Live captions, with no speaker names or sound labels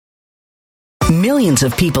Millions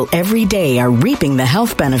of people every day are reaping the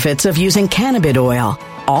health benefits of using cannabis oil,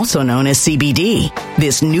 also known as CBD.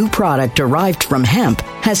 This new product derived from hemp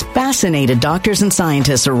has fascinated doctors and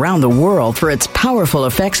scientists around the world for its powerful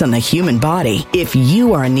effects on the human body. If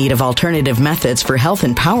you are in need of alternative methods for health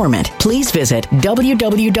empowerment, please visit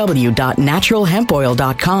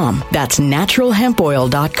www.naturalhempoil.com. That's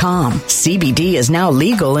naturalhempoil.com. CBD is now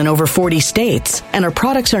legal in over 40 states, and our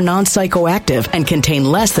products are non-psychoactive and contain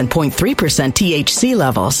less than 0.3% THC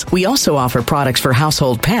levels. We also offer products for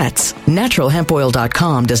household pets.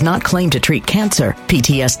 Naturalhempoil.com does not claim to treat cancer,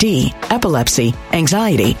 PTSD, epilepsy,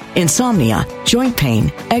 anxiety, insomnia, joint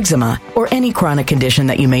pain, eczema, or any chronic condition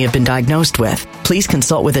that you may have been diagnosed with. Please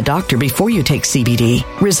consult with a doctor before you take CBD.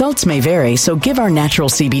 Results may vary, so give our natural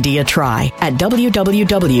CBD a try at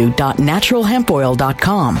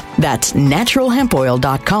www.naturalhempoil.com. That's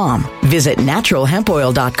naturalhempoil.com. Visit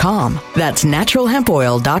naturalhempoil.com. That's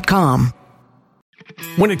naturalhempoil.com.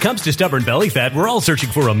 When it comes to stubborn belly fat, we're all searching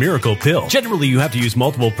for a miracle pill. Generally, you have to use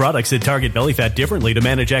multiple products that target belly fat differently to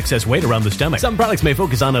manage excess weight around the stomach. Some products may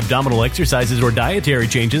focus on abdominal exercises or dietary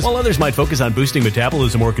changes, while others might focus on boosting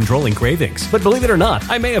metabolism or controlling cravings. But believe it or not,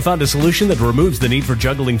 I may have found a solution that removes the need for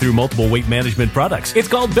juggling through multiple weight management products. It's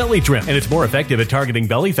called Belly Trim, and it's more effective at targeting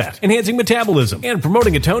belly fat, enhancing metabolism, and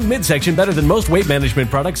promoting a toned midsection better than most weight management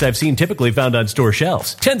products I've seen typically found on store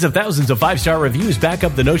shelves. Tens of thousands of 5-star reviews back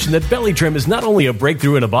up the notion that Belly Trim is not only a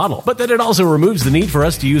breakthrough in a bottle, but that it also removes the need for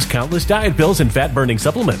us to use countless diet pills and fat-burning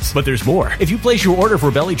supplements. But there's more. If you place your order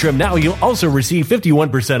for Belly Trim now, you'll also receive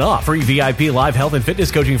 51% off, free VIP live health and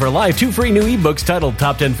fitness coaching for life, 2 free new ebooks titled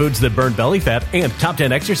Top 10 Foods That Burn Belly Fat and Top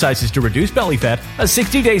 10 Exercises to Reduce Belly Fat, a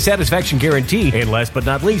 60-day satisfaction guarantee, and last but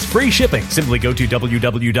not least, free shipping. Simply go to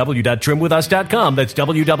www.trimwithus.com. That's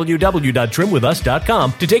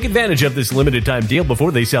www.trimwithus.com to take advantage of this limited time deal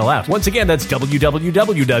before they sell out. Once again, that's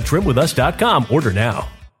www.trimwithus.com. Order now.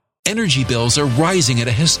 Energy bills are rising at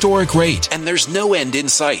a historic rate, and there's no end in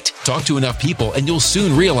sight. Talk to enough people, and you'll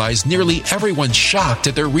soon realize nearly everyone's shocked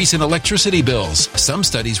at their recent electricity bills. Some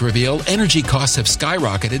studies reveal energy costs have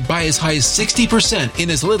skyrocketed by as high as 60%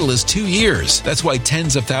 in as little as 2 years. That's why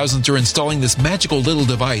tens of thousands are installing this magical little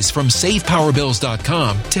device from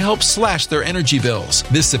SavePowerBills.com to help slash their energy bills.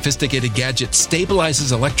 This sophisticated gadget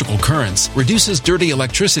stabilizes electrical currents, reduces dirty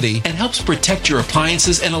electricity, and helps protect your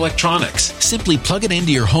appliances and electronics. Simply plug it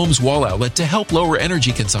into your home's wall outlet to help lower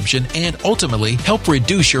energy consumption and ultimately help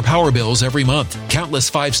reduce your power bills every month.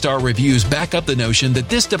 Countless 5-star reviews back up the notion that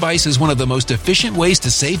this device is one of the most efficient ways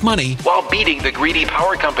to save money while beating the greedy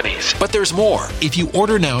power companies. But there's more. If you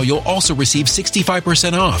order now, you'll also receive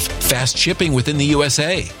 65% off, fast shipping within the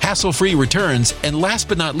USA, hassle-free returns, and last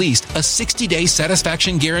but not least, a 60-day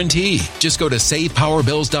satisfaction guarantee. Just go to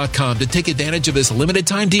SavePowerBills.com to take advantage of this limited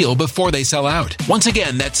time deal before they sell out. Once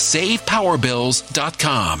again, that's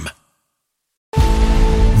SavePowerBills.com.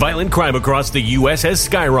 Violent crime across the U.S. has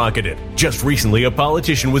skyrocketed. Just recently, a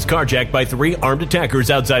politician was carjacked by 3 armed attackers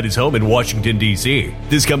outside his home in Washington, D.C.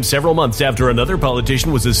 This comes several months after another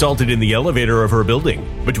politician was assaulted in the elevator of her building.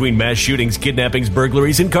 Between mass shootings, kidnappings,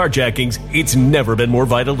 burglaries, and carjackings, it's never been more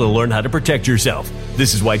vital to learn how to protect yourself.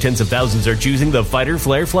 This is why tens of thousands are choosing the Fighter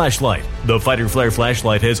Flare flashlight. The Fighter Flare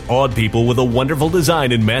flashlight has awed people with a wonderful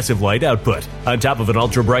design and massive light output. On top of an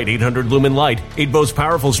ultra-bright 800-lumen light, it boasts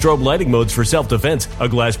powerful strobe lighting modes for self-defense, a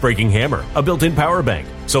glass-breaking hammer, a built-in power bank,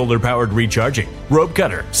 solar-powered recharging, rope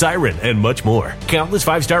cutter, siren, and much more. Countless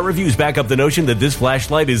 5-star reviews back up the notion that this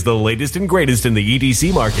flashlight is the latest and greatest in the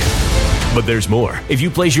EDC market. But there's more. If you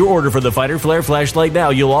place your order for the Fighter Flare flashlight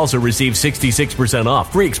now, you'll also receive 66%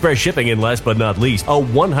 off, free express shipping, and last but not least, a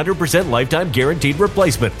 100% lifetime guaranteed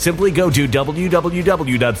replacement. Simply go to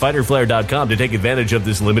www.fighterflare.com to take advantage of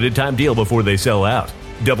this limited time deal before they sell out.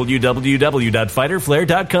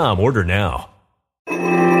 www.fighterflare.com. Order now.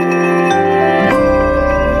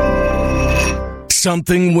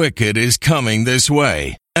 Something wicked is coming this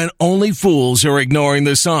way, and only fools are ignoring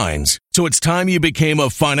the signs. So it's time you became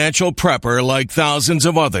a financial prepper like thousands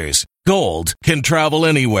of others. Gold can travel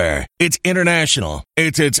anywhere. It's international.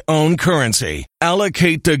 It's its own currency.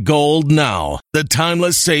 Allocate to gold now, the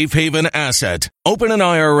timeless safe haven asset. Open an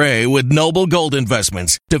IRA with Noble Gold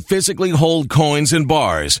Investments to physically hold coins and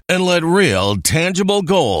bars and let real, tangible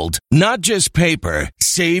gold, not just paper,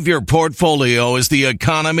 Save your portfolio as the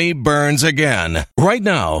economy burns again. Right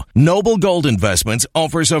now, Noble Gold Investments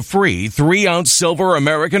offers a free 3-ounce silver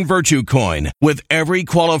American Virtue coin with every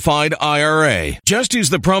qualified IRA. Just use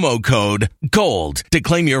the promo code GOLD to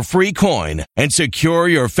claim your free coin and secure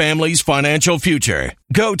your family's financial future.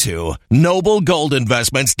 Go to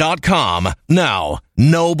noblegoldinvestments.com now.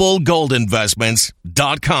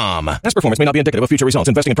 noblegoldinvestments.com. Past performance may not be indicative of future results.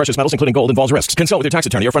 Investing in precious metals, including gold, involves risks. Consult with your tax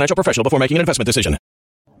attorney or financial professional before making an investment decision.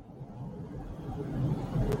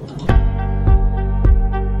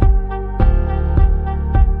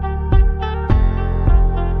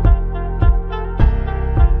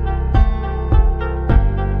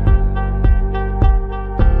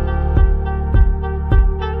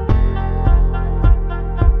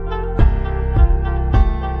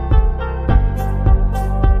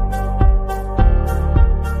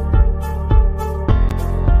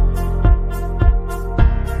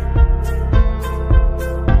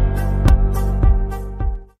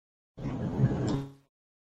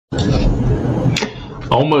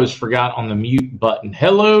 Almost forgot on the mute button.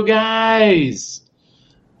 Hello, guys.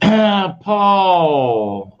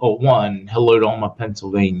 Paul. One. Hello to all my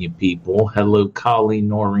Pennsylvania people. Hello, Colleen,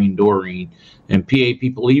 Noreen, Doreen, and PA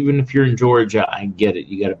people. Even if you're in Georgia, I get it.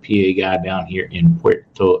 You got a PA guy down here in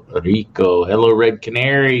Puerto Rico. Hello, Red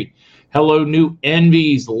Canary. Hello, New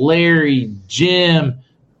Envies, Larry, Jim,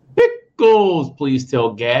 Pickles. Please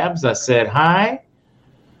tell Gabs I said hi.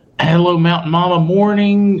 Hello, Mountain Mama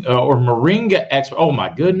Morning or Moringa Expert. Oh,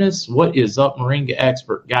 my goodness. What is up, Moringa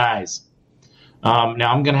Expert? Guys, now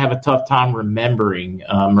I'm going to have a tough time remembering.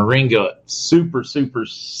 Moringa, super, super,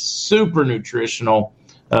 super nutritional.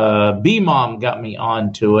 B-Mom got me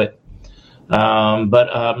onto it.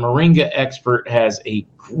 But Moringa Expert has a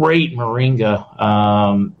great Moringa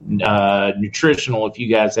nutritional. If you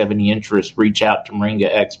guys have any interest, reach out to Moringa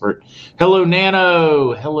Expert. Hello,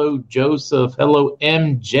 Nano. Hello, Joseph. Hello,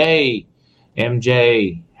 MJ.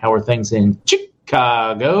 MJ, how are things in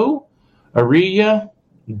Chicago? Aria,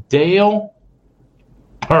 Dale.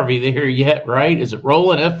 Are we there yet, right? Is it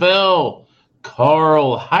rolling? FL.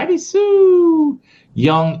 Carl, Heidi Sue.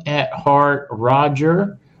 Young at heart,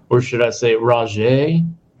 Roger. Or should I say Rajay?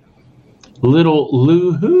 Little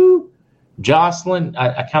Luhu, Jocelyn.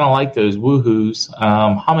 I kind of like those woohoos.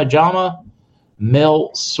 Hamajama,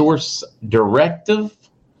 Mel Source Directive,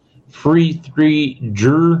 Free 3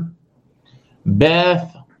 Jur,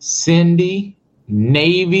 Beth, Cindy,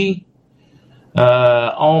 Navy,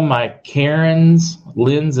 all my Karens,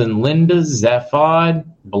 Lynn's and Linda's, Zaphod,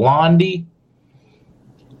 Blondie.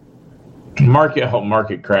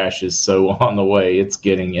 Market crash is so on the way. It's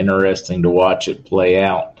getting interesting to watch it play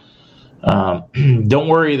out. Don't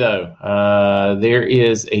worry, though. There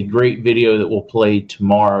is a great video that will play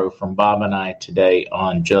tomorrow from Bob and I today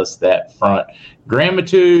on just that front.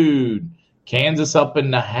 Gratitude, Kansas up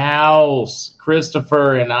in the house.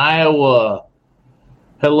 Christopher in Iowa.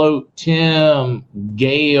 Hello, Tim,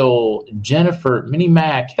 Gail, Jennifer, Minnie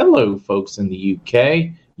Mac. Hello, folks in the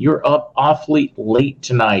UK. You're up awfully late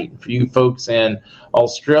tonight. For you folks in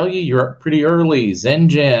Australia, you're up pretty early.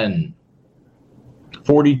 Zengen,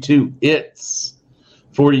 42 Its.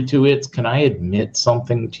 42 Its. Can I admit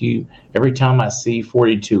something to you? Every time I see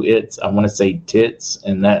 42 Its, I want to say tits,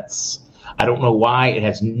 and that's, I don't know why. It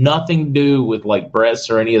has nothing to do with like breasts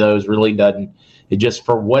or any of those. Really doesn't. It just,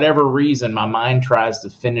 for whatever reason, my mind tries to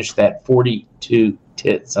finish that 42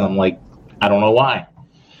 tits, and I'm like, I don't know why.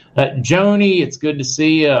 Joni, it's good to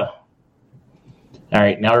see you. All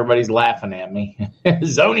right, now everybody's laughing at me.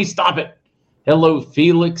 Zoni, stop it. Hello,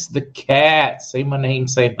 Felix the cat. Say my name,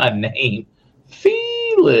 say my name.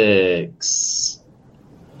 Felix.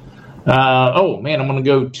 Oh, man, I'm going to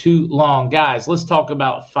go too long. Guys, let's talk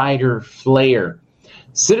about fighter flare.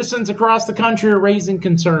 Citizens across the country are raising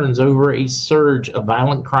concerns over a surge of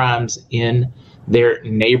violent crimes in their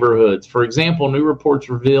neighborhoods. For example, new reports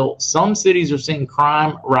reveal some cities are seeing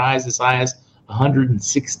crime rise as high as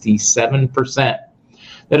 167%.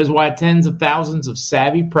 That is why tens of thousands of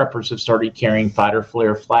savvy preppers have started carrying fighter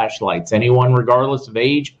flare flashlights. Anyone, regardless of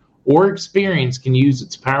age or experience, can use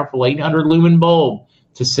its powerful 800 lumen bulb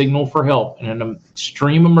to signal for help in an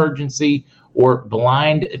extreme emergency or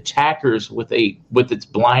blind attackers with its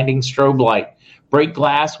blinding strobe light. Break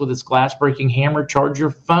glass with its glass-breaking hammer. Charge your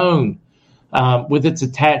phone with its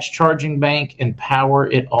attached charging bank, and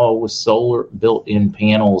power it all with solar built-in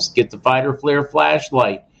panels. Get the Fighter Flare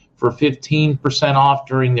flashlight for 15% off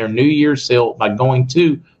during their New Year's sale by going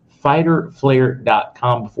to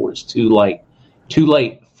fighterflare.com before it's too late.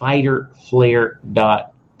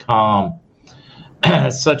 Fighterflare.com.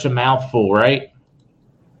 Such a mouthful, right?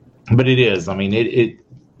 But it is. I mean,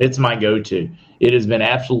 it's my go-to. It has been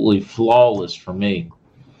absolutely flawless for me.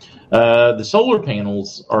 The solar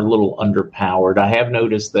panels are a little underpowered. I have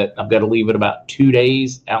noticed that I've got to leave it about 2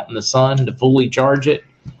 days out in the sun to fully charge it.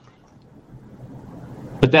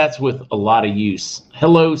 But that's with a lot of use.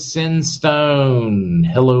 Hello, Sinstone.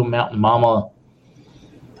 Hello, Mountain Mama.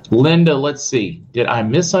 Linda, let's see. Did I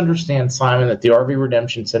misunderstand Simon that the RV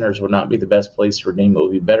redemption centers would not be the best place to redeem? It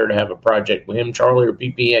would be better to have a project with him, Charlie, or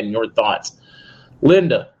PPN. Your thoughts?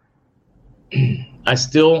 Linda, I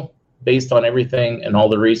still, based on everything and all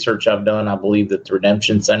the research I've done, I believe that the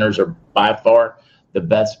redemption centers are by far the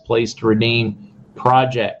best place to redeem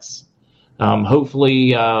projects.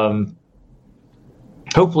 Hopefully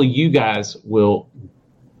you guys will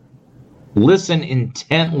listen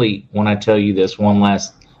intently when I tell you this one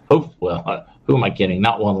last. Who am I kidding?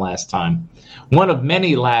 Not one last time. One of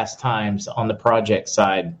many last times on the project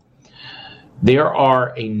side. There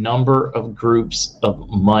are a number of groups of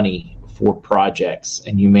money for projects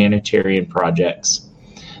and humanitarian projects.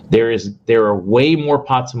 There are way more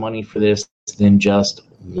pots of money for this than just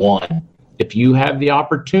one. If you have the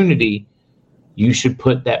opportunity, you should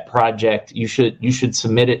put that project, you should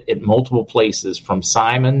submit it at multiple places, from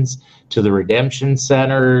Simon's to the Redemption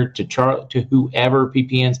Center to whoever,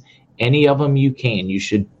 PPNs, any of them you can. You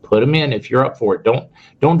should put them in if you're up for it.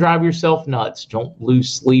 Don't drive yourself nuts. Don't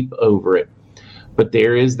lose sleep over it. But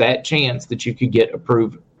there is that chance that you could get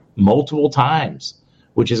approved multiple times,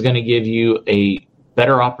 which is going to give you a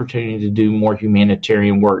better opportunity to do more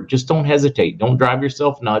humanitarian work. Just don't hesitate. Don't drive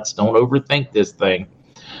yourself nuts. Don't overthink this thing.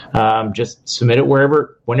 Just submit it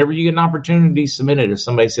whenever you get an opportunity, submit it. If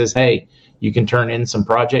somebody says, hey, you can turn in some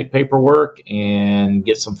project paperwork and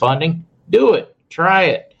get some funding, do it. Try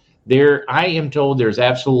it. I am told there's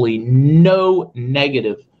absolutely no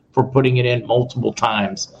negative for putting it in multiple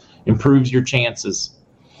times. Improves your chances.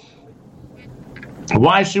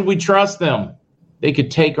 Why should we trust them? They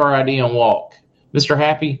could take our idea and walk. Mr.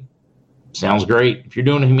 Happy, sounds great. If you're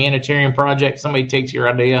doing a humanitarian project, somebody takes your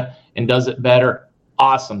idea and does it better,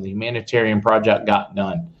 awesome. The humanitarian project got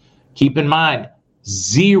done. Keep in mind,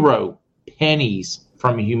 0 pennies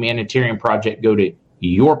from a humanitarian project go to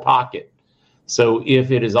your pocket. So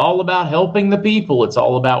if it is all about helping the people, it's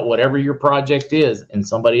all about whatever your project is, and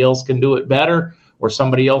somebody else can do it better or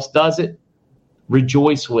somebody else does it,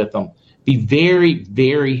 rejoice with them. Be very,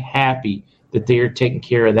 very happy that they are taking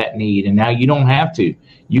care of that need. And now you don't have to.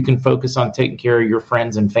 You can focus on taking care of your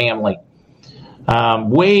friends and family.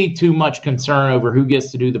 Way too much concern over who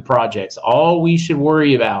gets to do the projects. All we should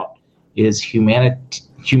worry about is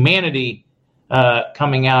humanity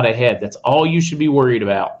coming out ahead. That's all you should be worried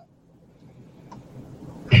about.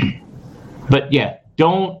 But yeah,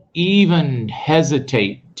 don't even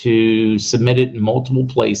hesitate to submit it in multiple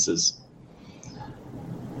places.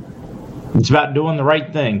 It's about doing the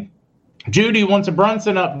right thing. Judy wants a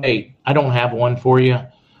Brunson update. I don't have one for you.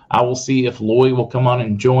 I will see if Loy will come on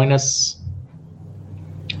and join us.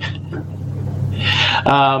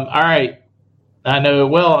 All right. I know.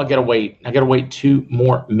 Well, I gotta wait 2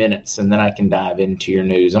 more minutes, and then I can dive into your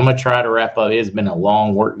news. I'm gonna try to wrap up. It's been a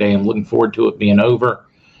long work day. I'm looking forward to it being over.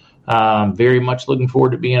 Very much looking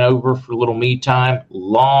forward to being over for a little me time.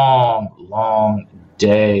 Long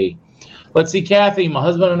day. Let's see, Kathy. My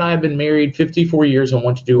husband and I have been married 54 years and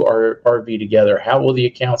want to do our RV together. How will the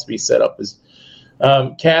accounts be set up?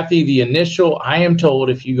 Kathy, the initial, I am told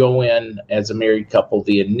if you go in as a married couple,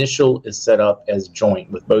 the initial is set up as joint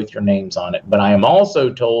with both your names on it. But I am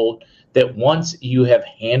also told that once you have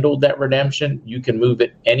handled that redemption, you can move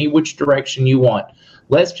it any which direction you want.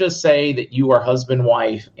 Let's just say that you are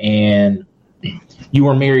husband-wife and you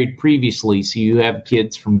were married previously, so you have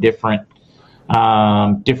kids from different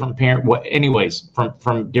from different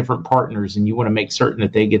partners, and you want to make certain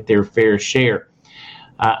that they get their fair share.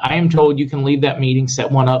 I am told you can leave that meeting, set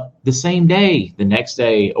one up the same day, the next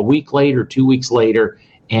day, a week later, 2 weeks later,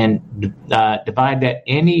 and divide that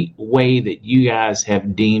any way that you guys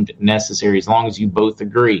have deemed necessary, as long as you both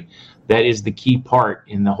agree. That is the key part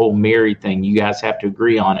in the whole married thing. You guys have to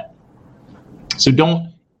agree on it. So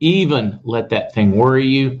don't even let that thing worry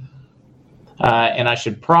you. And I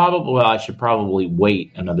should probably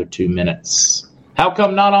wait another 2 minutes. How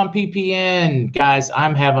come not on PPN? Guys,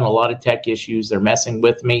 I'm having a lot of tech issues. They're messing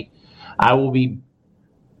with me. I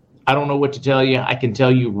don't know what to tell you. I can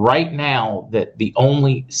tell you right now that the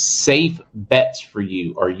only safe bets for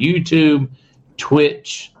you are YouTube,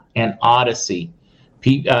 Twitch, and Odyssey.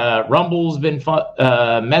 Rumble's been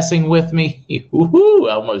messing with me. Woohoo!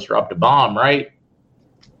 I almost dropped a bomb, right?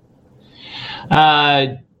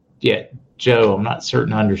 Yeah. Joe, I'm not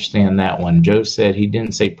certain I understand that one. Joe said he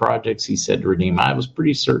didn't say projects. He said to redeem. I was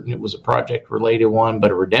pretty certain it was a project-related one, but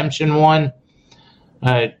a redemption one.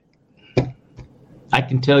 I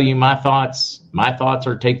can tell you my thoughts. My thoughts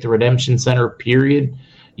are take the Redemption Center, period.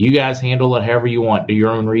 You guys handle it however you want. Do your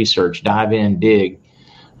own research. Dive in, dig.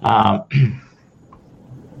 I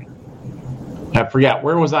forgot.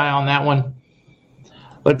 Where was I on that one?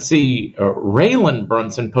 Let's see. Raylan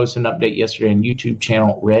Brunson posted an update yesterday on YouTube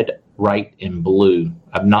channel Red, Right, and Blue.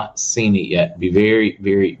 I've not seen it yet. Be very,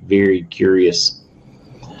 very, very curious.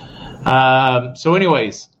 So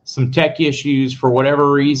anyways, some tech issues. For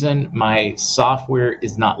whatever reason, my software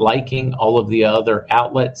is not liking all of the other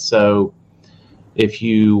outlets. So if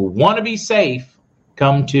you want to be safe,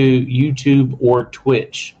 come to YouTube or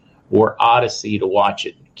Twitch or Odyssey to watch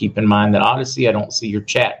it. Keep in mind that Odyssey, I don't see your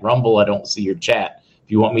chat. Rumble, I don't see your chat.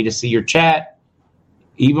 If you want me to see your chat,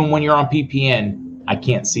 even when you're on PPN, I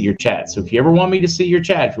can't see your chat. So if you ever want me to see your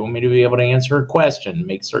chat, if you want me to be able to answer a question,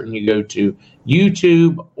 make certain you go to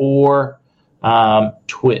YouTube or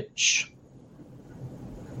Twitch.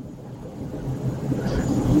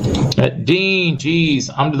 Dean, geez,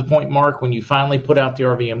 I'm to the point, Mark, when you finally put out the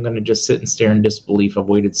RV, I'm going to just sit and stare in disbelief. I've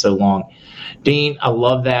waited so long. Dean, I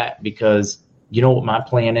love that because you know what my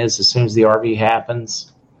plan is as soon as the RV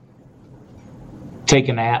happens? Take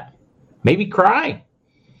a nap, maybe cry.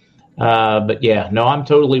 But yeah, no, I'm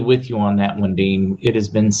totally with you on that one, Dean. It has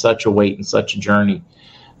been such a wait and such a journey.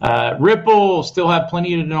 Ripple, still have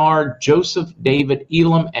plenty to dinar. Joseph David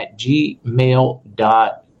Elam at gmail.com.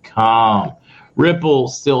 Ripple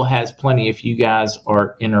still has plenty if you guys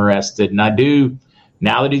are interested. And I do,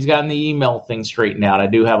 now that he's gotten the email thing straightened out, I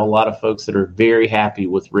do have a lot of folks that are very happy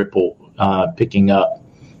with Ripple picking up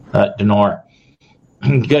dinar.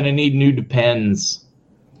 Going to need new depends.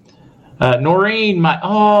 Noreen,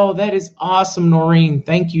 that is awesome, Noreen.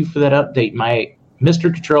 Thank you for that update. My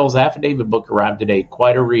Mr. Cottrell's affidavit book arrived today.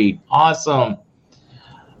 Quite a read. Awesome.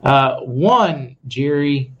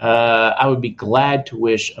 Jerry, I would be glad to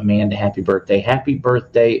wish Amanda happy birthday. Happy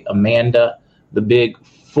birthday, Amanda, the big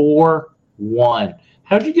 4-1.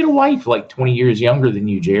 How'd you get a wife like 20 years younger than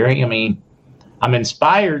you, Jerry? I mean, I'm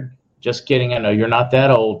inspired. Just kidding. I know you're not that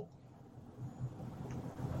old.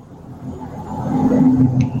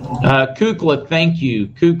 Kukla, thank you.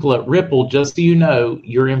 Kukla, Ripple, just so you know,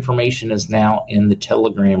 your information is now in the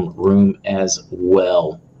Telegram room as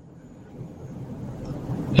well.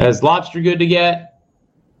 Is lobster good to get?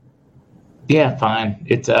 Yeah, fine.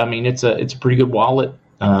 It's a pretty good wallet.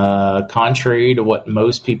 Contrary to what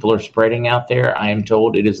most people are spreading out there, I am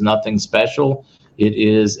told it is nothing special. It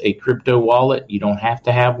is a crypto wallet. You don't have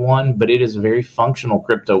to have one, but it is a very functional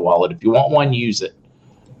crypto wallet. If you want one, use it.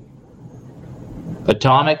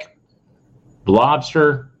 Atomic,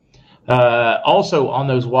 Lobster. Also on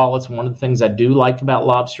those wallets, one of the things I do like about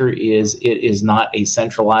Lobster is it is not a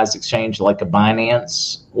centralized exchange like a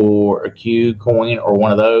Binance or a KuCoin or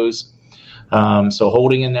one of those. So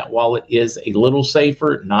holding in that wallet is a little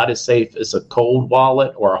safer, not as safe as a cold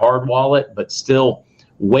wallet or a hard wallet, but still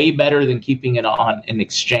way better than keeping it on an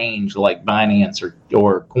exchange like Binance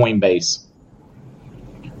or Coinbase.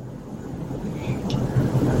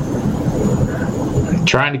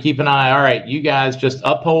 Trying to keep an eye. All right, you guys just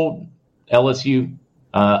uphold LSU.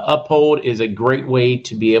 Uphold is a great way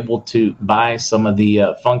to be able to buy some of the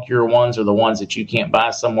funkier ones or the ones that you can't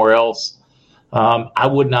buy somewhere else. I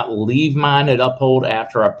would not leave mine at Uphold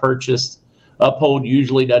after I purchased. Uphold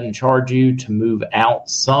usually doesn't charge you to move out.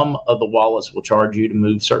 Some of the wallets will charge you to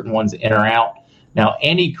move certain ones in or out. Now,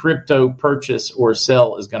 any crypto purchase or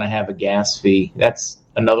sell is going to have a gas fee. That's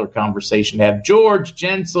another conversation to have. George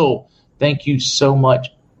Jensel, thank you so much.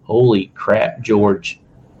 Holy crap, George.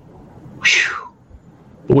 Whew.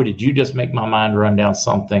 Boy, did you just make my mind run down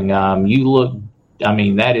something. You look,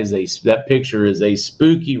 that picture is a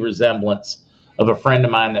spooky resemblance of a friend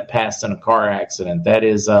of mine that passed in a car accident. That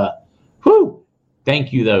is, whew.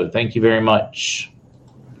 Thank you, though. Thank you very much.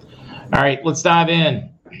 All right, let's dive in.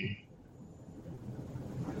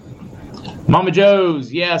 Mama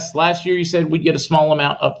Joe's, yes, last year you said we'd get a small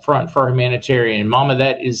amount up front for humanitarian. Mama,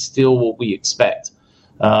 that is still what we expect.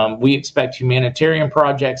 We expect humanitarian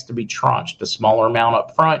projects to be tranched. A smaller amount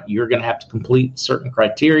up front. You're going to have to complete certain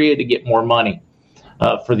criteria to get more money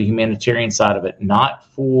for the humanitarian side of it. Not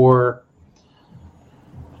for,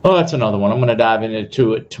 that's another one. I'm going to dive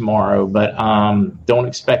into it tomorrow, but don't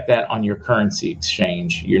expect that on your currency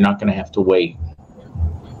exchange. You're not going to have to wait.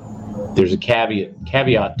 There's a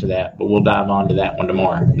caveat to that, but we'll dive on to that one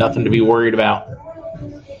tomorrow. Nothing to be worried about.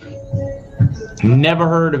 Never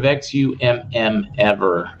heard of XUMM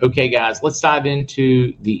ever. Okay, guys, let's dive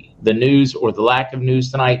into the news or the lack of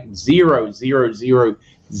news tonight. Zero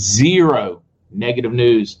negative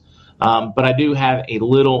news. But I do have a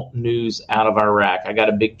little news out of Iraq. I got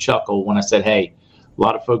a big chuckle when I said, hey, A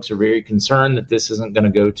lot of folks are very concerned that this isn't going to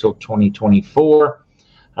go till 2024.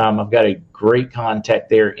 I've got a great contact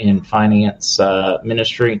there in finance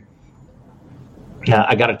ministry.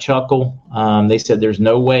 I got a chuckle. They said there's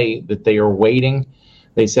no way that they are waiting.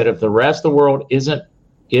 They said if the rest of the world isn't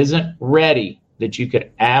ready, that you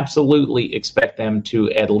could absolutely expect them to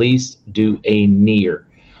at least do a near.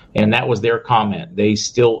 And that was their comment. They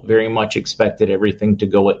still very much expected everything to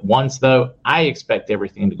go at once, though. I expect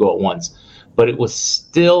everything to go at once. But it was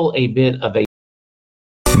still a bit of a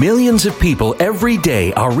Millions of people every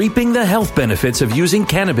day are reaping the health benefits of using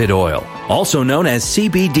cannabis oil, also known as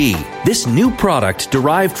CBD. This new product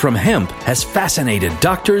derived from hemp has fascinated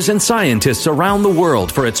doctors and scientists around the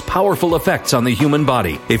world for its powerful effects on the human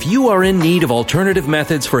body. If you are in need of alternative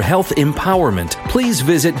methods for health empowerment, please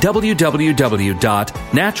visit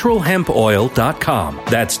www.naturalhempoil.com.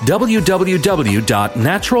 That's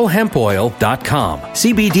www.naturalhempoil.com.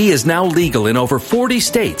 CBD is now legal in over 40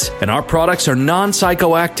 states, and our products are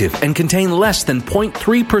non-psychoactive and contain less than 0.3%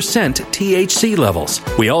 THC levels.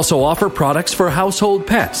 We also offer products for household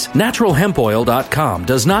pets. NaturalHempOil.com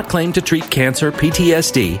does not claim to treat cancer,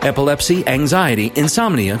 PTSD, epilepsy, anxiety,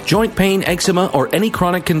 insomnia, joint pain, eczema, or any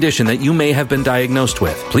chronic condition that you may have been diagnosed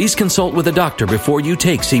with. Please consult with a doctor before you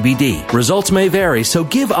take CBD. Results may vary, so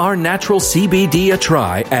give our natural CBD a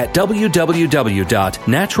try at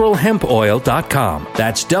www.naturalhempoil.com.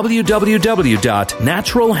 That's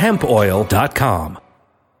www.naturalhempoil.com.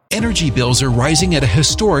 Energy bills are rising at a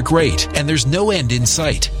historic rate, and there's no end in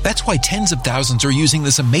sight. That's why tens of thousands are using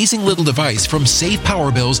this amazing little device from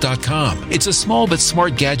SavePowerBills.com. It's a small but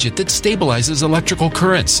smart gadget that stabilizes electrical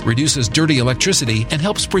currents, reduces dirty electricity, and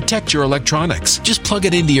helps protect your electronics. Just plug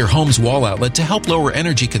it into your home's wall outlet to help lower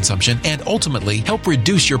energy consumption and ultimately help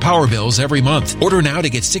reduce your power bills every month. Order now to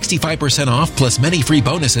get 65% off plus many free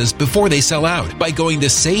bonuses before they sell out by going to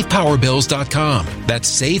SavePowerBills.com.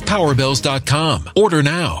 That's SavePowerBills.com. Order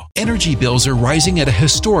now. Energy bills are rising at a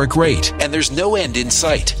historic rate, and there's no end in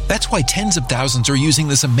sight. That's why tens of thousands are using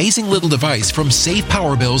this amazing little device from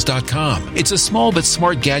SavePowerBills.com. It's a small but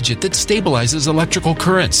smart gadget that stabilizes electrical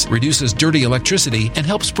currents, reduces dirty electricity, and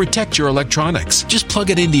helps protect your electronics. Just plug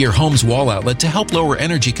it into your home's wall outlet to help lower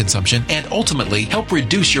energy consumption and ultimately help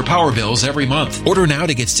reduce your power bills every month. Order now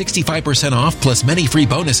to get 65% off plus many free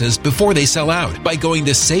bonuses before they sell out by going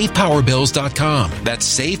to SavePowerBills.com.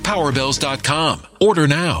 That's SavePowerBills.com. Order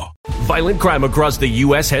now. Violent crime across the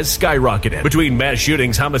U.S. has skyrocketed. Between mass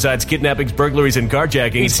shootings, homicides, kidnappings, burglaries, and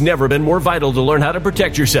carjackings, it's never been more vital to learn how to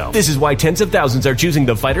protect yourself. This is why tens of thousands are choosing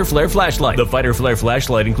the Fighter Flare flashlight. The Fighter Flare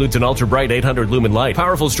flashlight includes an ultra-bright 800 lumen light,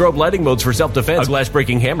 powerful strobe lighting modes for self-defense, a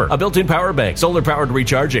glass-breaking hammer, a built-in power bank, solar-powered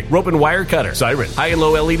recharging, rope and wire cutter, siren, high and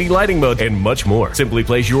low LED lighting mode, and much more. Simply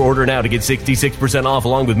place your order now to get 66% off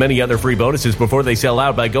along with many other free bonuses before they sell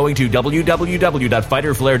out by going to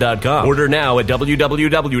www.fighterflare.com. Order now at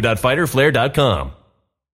www.fighterflare.com.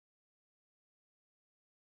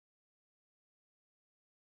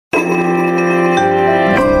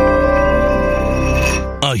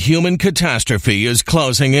 A human catastrophe is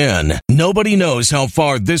closing in. Nobody knows how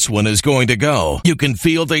far this one is going to go. You can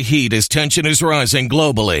feel the heat as tension is rising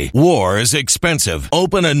globally. War is expensive.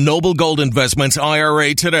 Open a Noble Gold Investments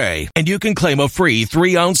IRA today, and you can claim a free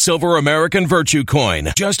 3-ounce silver American Virtue coin.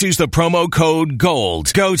 Just use the promo code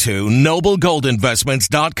GOLD. Go to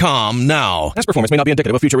noblegoldinvestments.com now. Past performance may not be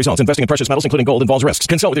indicative of future results. Investing in precious metals, including gold, involves risks.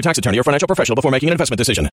 Consult with your tax attorney or financial professional before making an investment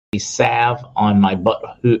decision. Salve on my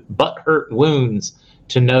butt hurt wounds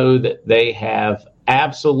to know that they have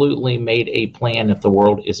absolutely made a plan if the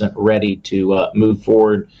world isn't ready to move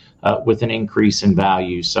forward with an increase in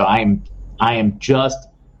value. So I am just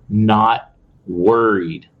not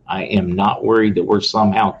worried. I am not worried that we're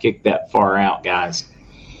somehow kicked that far out, guys.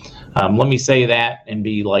 Let me say that and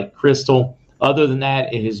be like Crystal. Other than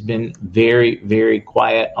that, it has been very, very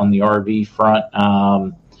quiet on the RV front.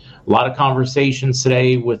 A lot of conversations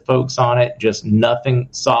today with folks on it, just nothing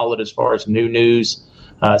solid as far as new news.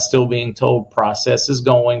 Still being told process is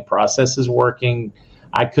going, process is working.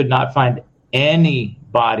 I could not find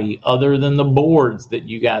anybody other than the boards that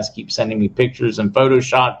you guys keep sending me pictures and photo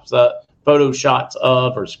shots of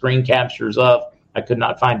or screen captures of. I could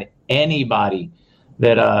not find anybody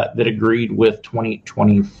that agreed with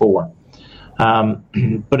 2024.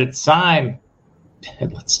 But it's time.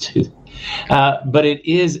 Let's do that. But it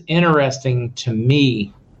is interesting to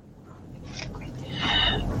me.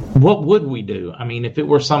 What would we do? I mean, if it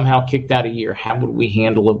were somehow kicked out a year, how would we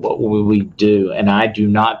handle it? What would we do? And I do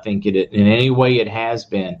not think it in any way it has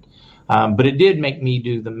been. But it did make me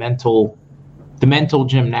do the mental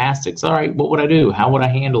gymnastics. All right, what would I do? How would I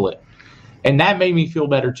handle it? And that made me feel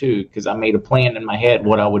better too, because I made a plan in my head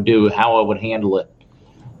what I would do, how I would handle it.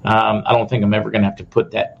 I don't think I'm ever going to have to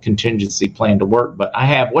put that contingency plan to work, but I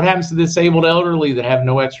have. What happens to the disabled elderly that have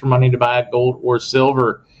no extra money to buy gold or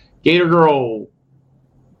silver? Gator Girl,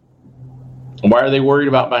 why are they worried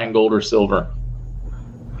about buying gold or silver?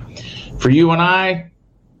 For you and I,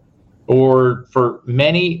 or for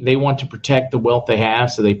many, they want to protect the wealth they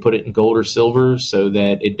have, so they put it in gold or silver so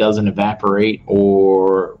that it doesn't evaporate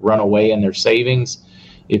or run away in their savings.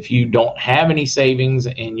 If you don't have any savings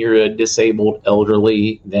and you're a disabled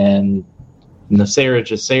elderly, then Sarah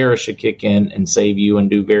should kick in and save you and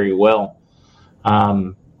do very well.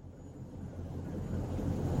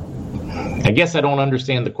 I guess I don't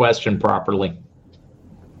understand the question properly.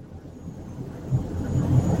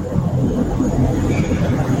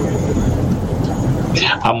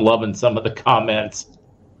 I'm loving some of the comments.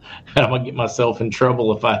 And I'm going to get myself in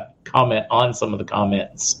trouble if I comment on some of the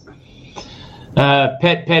comments.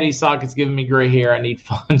 Petty Socket's giving me gray hair. I need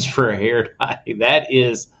funds for a hair dye. That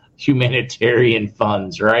is humanitarian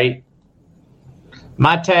funds, right?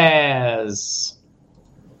 Mataz.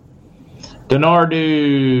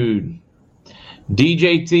 Donardude.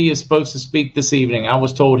 DJT is supposed to speak this evening. I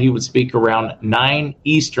was told he would speak around 9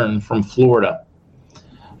 Eastern from Florida.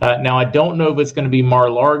 Now, I don't know if it's going to be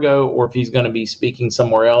Mar-a-Lago or if he's going to be speaking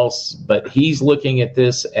somewhere else, but he's looking at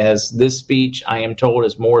this as this speech, I am told,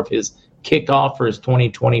 is more of his kickoff for his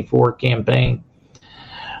 2024 campaign.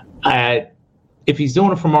 If he's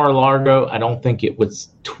doing it from Mar-a-Lago, I don't think it would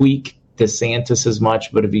tweak DeSantis as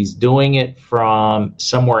much, but if he's doing it from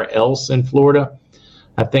somewhere else in Florida,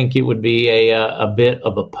 I think it would be a bit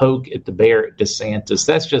of a poke at the bear at DeSantis.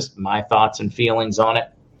 That's just my thoughts and feelings on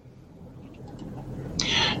it.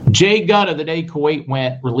 Jay Gutta, the day Kuwait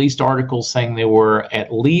went, released articles saying they were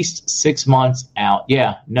at least 6 months out.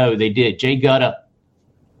 Yeah, no, they did. Jay Gutta.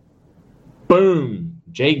 Boom.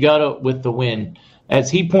 Jay Gutta with the win. As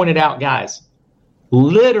he pointed out, guys,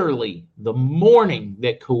 literally the morning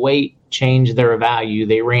that Kuwait changed their value,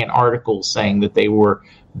 they ran articles saying that they were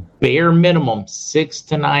bare minimum 6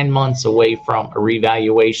 to 9 months away from a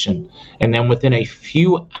revaluation. And then within a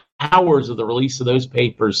few hours of the release of those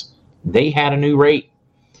papers, they had a new rate.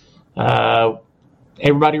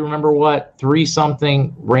 Everybody remember what?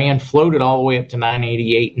 3-something rand floated all the way up to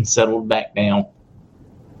 988 and settled back down.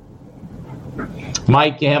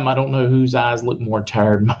 Mike M., I don't know whose eyes look more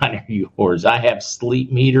tired, mine or yours. I have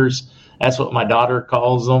sleep meters. That's what my daughter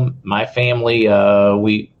calls them. My family,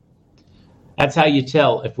 that's how you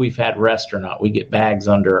tell if we've had rest or not. We get bags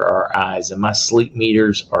under our eyes, and my sleep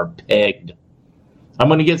meters are pegged. I'm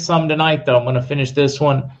going to get some tonight, though. I'm going to finish this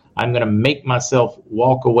one. I'm going to make myself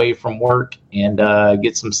walk away from work and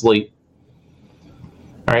get some sleep.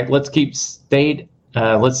 All right, let's keep stayed.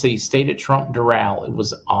 Let's see, stayed at Trump Doral. It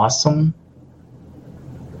was awesome.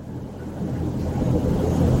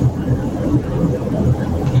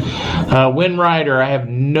 Windrider, I have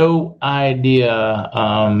no idea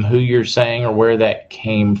who you're saying or where that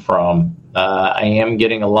came from. I am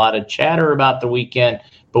getting a lot of chatter about the weekend,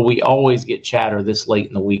 but we always get chatter this late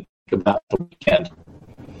in the week about the weekend.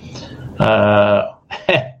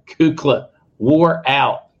 Kukla, wore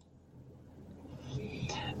out.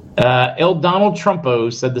 El Donald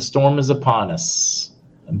Trumpo said the storm is upon us.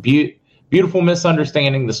 Beautiful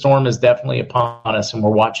misunderstanding. The storm is definitely upon us, and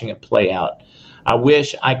we're watching it play out. I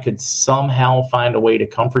wish I could somehow find a way to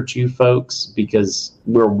comfort you folks, because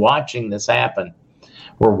we're watching this happen.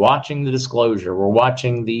 We're watching the disclosure. We're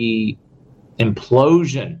watching the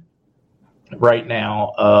implosion right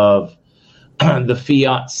now of the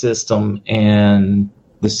fiat system and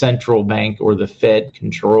the central bank or the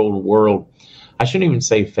Fed-controlled world. I shouldn't even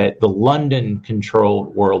say Fed, the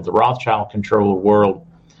London-controlled world, the Rothschild-controlled world.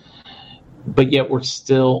 But yet we're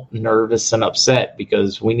still nervous and upset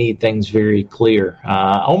because we need things very clear.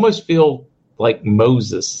 I almost feel like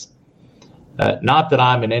Moses. Not that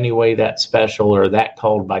I'm in any way that special or that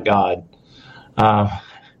called by God.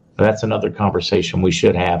 That's another conversation we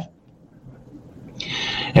should have.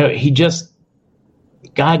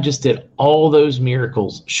 God just did all those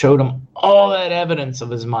miracles, showed him all that evidence of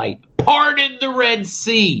his might, parted the Red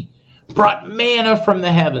Sea, brought manna from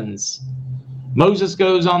the heavens. Moses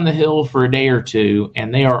goes on the hill for a day or two,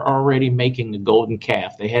 and they are already making a golden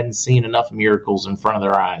calf. They hadn't seen enough miracles in front of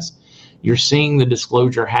their eyes. You're seeing the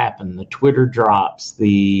disclosure happen, the Twitter drops,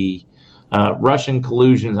 the Russian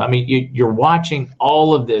collusions. I mean, you're watching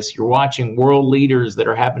all of this. You're watching world leaders that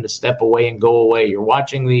are having to step away and go away. You're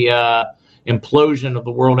watching the implosion of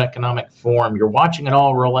the World Economic Forum. You're watching it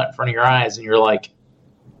all roll out in front of your eyes, and you're like,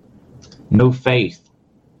 no faith.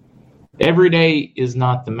 Every day is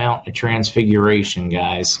not the Mount of Transfiguration,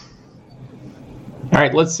 guys. All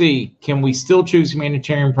right, let's see. Can we still choose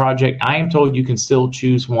humanitarian project? I am told you can still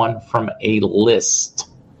choose one from a list.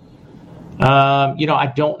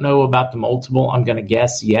 I don't know about the multiple. I'm going to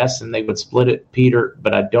guess yes, and they would split it, Peter,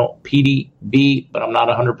 but I don't. PDB, but I'm not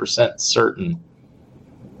 100% certain.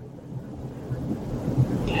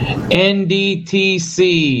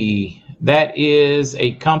 NDTC, that is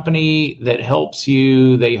a company that helps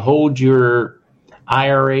you. They hold your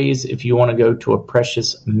IRAs if you want to go to a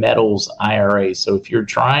precious metals IRA. So if you're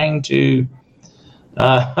trying to,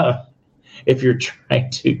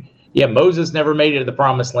 Moses never made it to the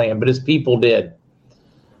promised land, but his people did.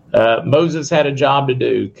 Moses had a job to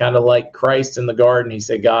do, kind of like Christ in the garden. He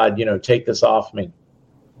said, God, take this off me.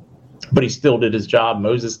 But he still did his job.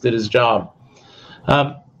 Moses did his job.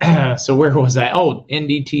 So where was I? Oh,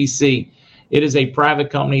 NDTC. It is a private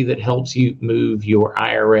company that helps you move your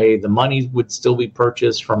IRA. The money would still be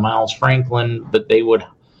purchased from Miles Franklin, but they would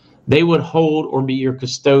hold or be your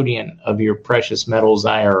custodian of your precious metals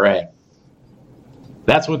IRA.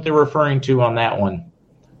 That's what they're referring to on that one.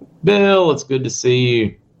 Bill, it's good to see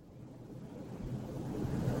you.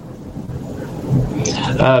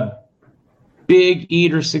 Big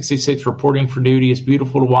Eater 66 reporting for duty. It's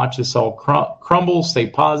beautiful to watch this all crumble. Stay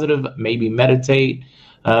positive, maybe meditate.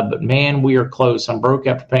 But man, we are close. I'm broke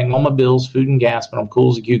after paying all my bills, food and gas, but I'm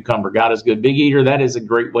cool as a cucumber. God is good. Big Eater, that is a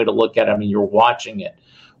great way to look at it. I mean, you're watching it.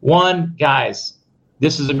 One, guys,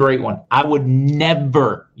 this is a great one. I would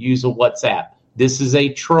never use a WhatsApp. This is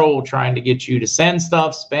a troll trying to get you to send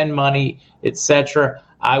stuff, spend money, etc.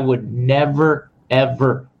 I would never,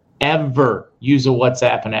 ever, ever use a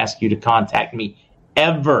WhatsApp and ask you to contact me,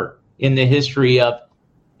 ever, in the history of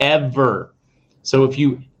ever. So if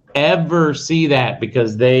you ever see that,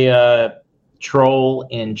 because they troll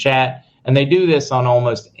in chat, and they do this on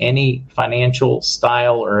almost any financial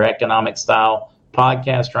style or economic style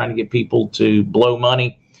podcast, trying to get people to blow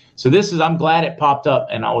money. So I'm glad it popped up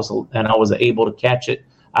and I was able to catch it.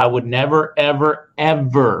 I would never, ever,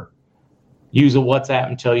 ever use a WhatsApp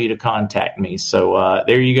and tell you to contact me. So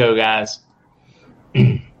there you go, guys.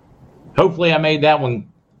 Hopefully I made that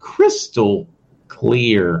one crystal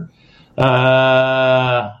clear.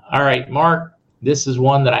 All right, Mark, this is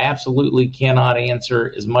one that I absolutely cannot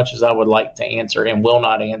answer as much as I would like to answer and will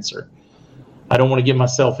not answer. I don't want to get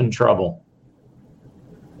myself in trouble.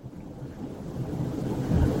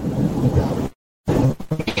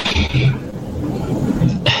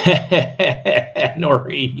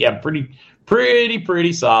 Nori, yeah,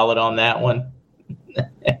 pretty solid on that one.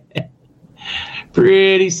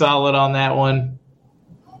 Pretty solid on that one.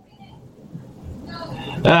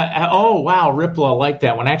 Oh, wow, Ripple, I like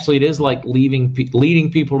that one. Actually, it is like leading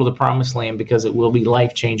people to the promised land, because it will be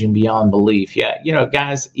life-changing beyond belief. Yeah,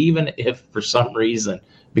 guys, even if for some reason,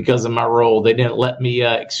 because of my role, they didn't let me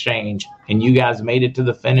exchange, and you guys made it to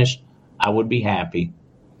the finish, I would be happy.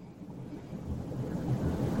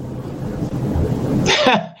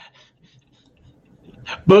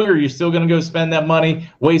 Booger, you're still going to go spend that money,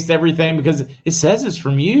 waste everything because it says it's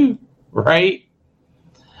from you, right?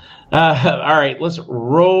 All right, let's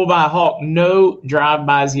roll by Hawk. No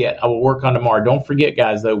drive-bys yet. I will work on tomorrow. Don't forget,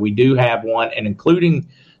 guys, though, we do have one, and including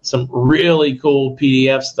some really cool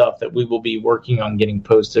PDF stuff that we will be working on getting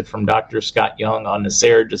posted from Dr. Scott Young on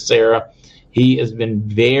Nasera Jacera. He has been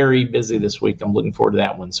very busy this week. I'm looking forward to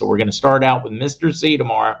that one. So we're going to start out with Mr. C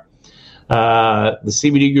tomorrow. The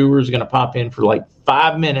CBD Guru is going to pop in for like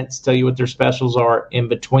 5 minutes, tell you what their specials are in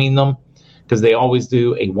between them, because they always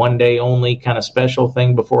do a one-day only kind of special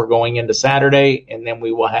thing before going into Saturday. And then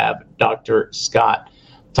we will have Dr. Scott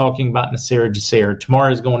talking about Nasera Jacera.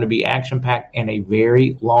 Tomorrow is going to be action-packed and a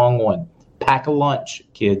very long one. Pack a lunch,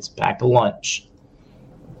 kids. Pack a lunch.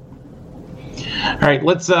 All right,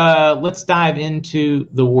 let's dive into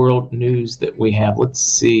the world news that we have. Let's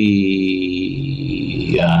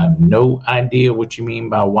see. No idea what you mean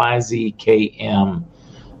by YZKM.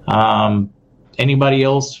 Anybody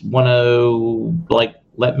else want to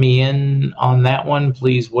let me in on that one,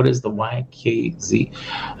 please? What is the YKZ?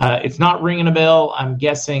 It's not ringing a bell. I'm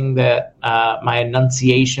guessing that my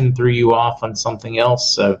enunciation threw you off on something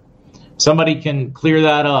else. So somebody can clear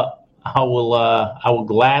that up. I will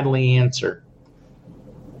gladly answer.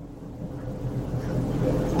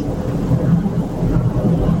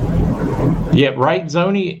 Yeah, right,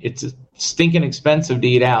 Zoni? It's stinking expensive to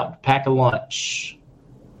eat out. Pack a lunch.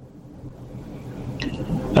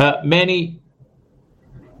 Many,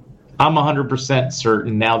 I'm 100%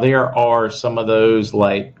 certain. Now, there are some of those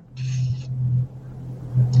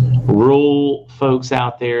rural folks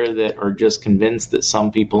out there that are just convinced that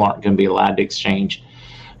some people aren't going to be allowed to exchange.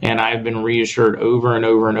 And I've been reassured over and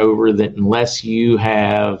over and over that unless you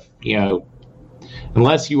have,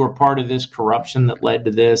 unless you were part of this corruption that led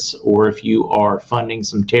to this, or if you are funding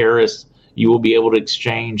some terrorists, you will be able to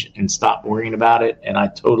exchange and stop worrying about it. And I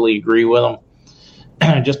totally agree with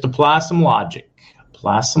them. Just apply some logic.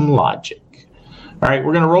 Apply some logic. All right,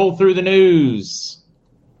 we're going to roll through the news.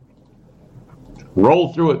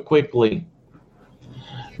 Roll through it quickly.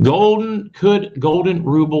 Golden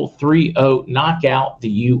ruble 3.0 knock out the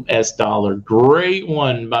U.S. dollar. Great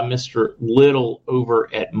one by Mr. Little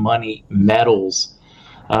over at Money Metals.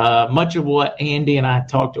 Much of what Andy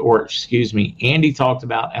talked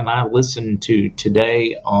about and I listened to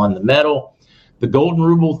today on the metal, the golden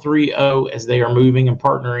ruble 3.0, as they are moving and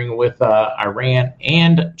partnering with Iran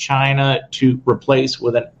and China to replace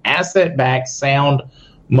with an asset-backed sound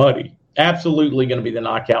money. Absolutely going to be the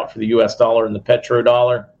knockout for the U.S. dollar and the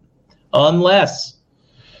petrodollar, unless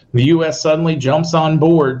the U.S. suddenly jumps on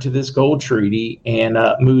board to this gold treaty and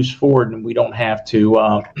moves forward, and we don't have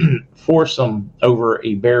to force them over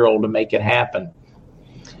a barrel to make it happen.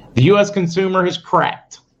 The U.S. consumer has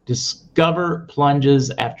cracked. Discover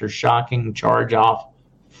plunges after shocking charge-off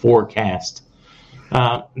forecast.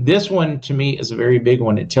 This one, to me, is a very big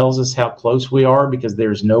one. It tells us how close we are because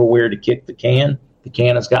there's nowhere to kick the can. The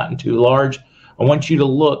can has gotten too large. I want you to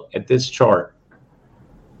look at this chart.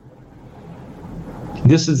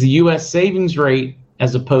 This is the U.S. savings rate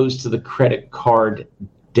as opposed to the credit card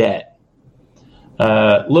debt.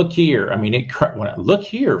 Look here. Look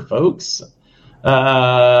here, folks.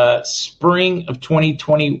 Spring of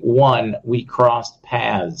 2021, we crossed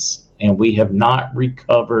paths, and we have not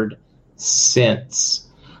recovered since.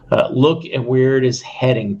 Look at where it is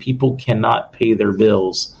heading. People cannot pay their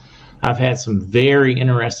bills. I've had some very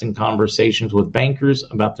interesting conversations with bankers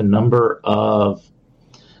about the number of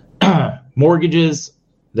mortgages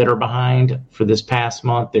that are behind for this past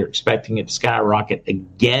month. They're expecting it to skyrocket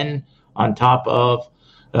again on top of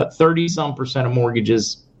 30-some% of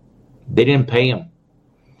mortgages. They didn't pay them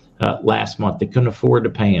last month. They couldn't afford to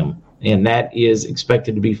pay them. And that is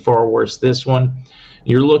expected to be far worse this one.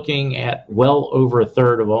 You're looking at well over a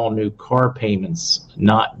third of all new car payments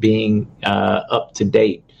not being up to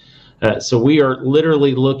date. So we are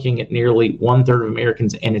literally looking at nearly one-third of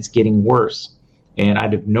Americans, and it's getting worse. And I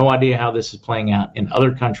have no idea how this is playing out in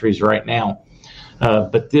other countries right now.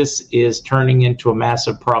 But this is turning into a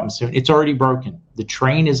massive problem soon. It's already broken. The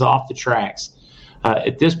train is off the tracks.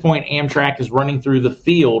 At this point, Amtrak is running through the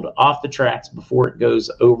field off the tracks before it goes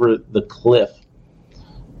over the cliff.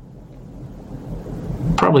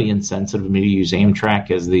 Probably insensitive of me to use Amtrak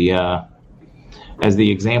as the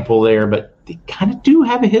example there, but they kind of do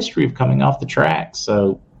have a history of coming off the tracks,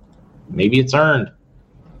 so maybe it's earned.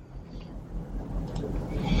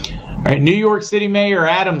 All right, New York City Mayor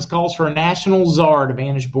Adams calls for a national czar to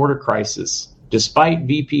manage border crisis, despite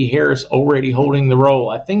VP Harris already holding the role.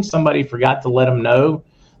 I think somebody forgot to let him know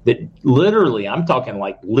that literally, I'm talking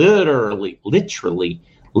like literally,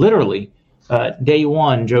 day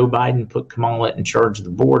one, Joe Biden put Kamala in charge of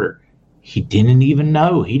the border. He didn't even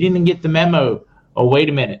know. He didn't get the memo. Oh, wait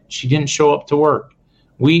a minute. She didn't show up to work.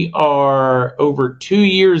 We are over 2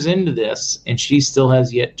 years into this, and she still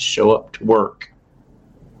has yet to show up to work.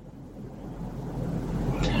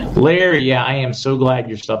 Larry, yeah, I am so glad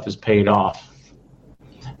your stuff is paid off.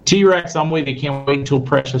 T-Rex, I'm with you. Can't wait until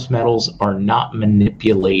precious metals are not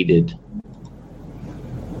manipulated.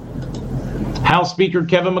 House Speaker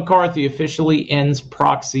Kevin McCarthy officially ends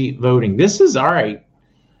proxy voting. This is all right.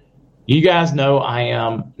 You guys know I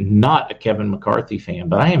am not a Kevin McCarthy fan,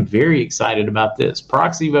 but I am very excited about this.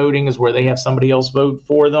 Proxy voting is where they have somebody else vote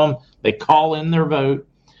for them. They call in their vote.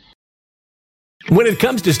 When it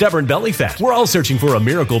comes to stubborn belly fat, we're all searching for a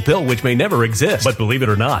miracle pill which may never exist. But believe it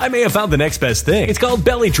or not, I may have found the next best thing. It's called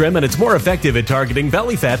Belly Trim, and it's more effective at targeting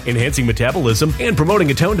belly fat, enhancing metabolism, and promoting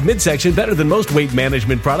a toned midsection better than most weight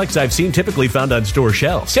management products I've seen typically found on store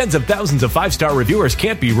shelves. Tens of thousands of 5-star reviewers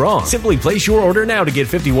can't be wrong. Simply place your order now to get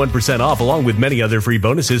 51% off along with many other free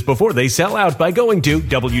bonuses before they sell out by going to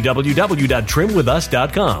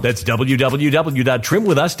www.trimwithus.com. That's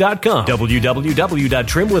www.trimwithus.com.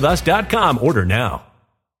 www.trimwithus.com. Order now.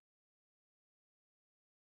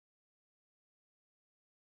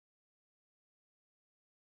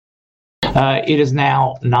 It is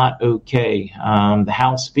now not okay. The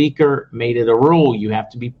House Speaker made it a rule. You have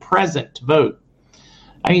to be present to vote.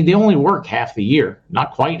 I mean, they only work half the year,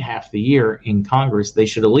 not quite half the year in Congress. They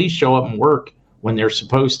should at least show up and work when they're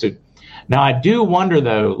supposed to. Now, I do wonder,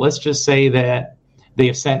 though, let's just say that they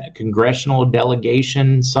have sent a congressional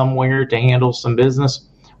delegation somewhere to handle some business.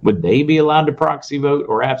 Would they be allowed to proxy vote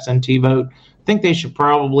or absentee vote? I think they should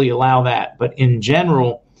probably allow that. But in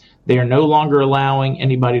general, they are no longer allowing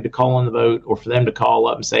anybody to call on the vote or for them to call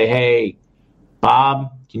up and say, hey,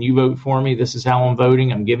 Bob, can you vote for me? This is how I'm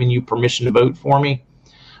voting. I'm giving you permission to vote for me.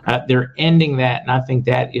 They're ending that, and I think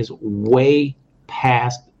that is way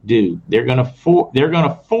past due. They're going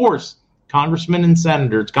to force congressmen, not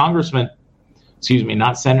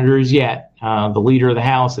senators yet. The leader of the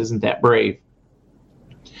House isn't that brave,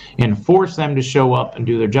 and force them to show up and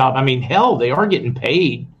do their job. I mean, hell, they are getting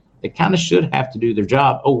paid. They kind of should have to do their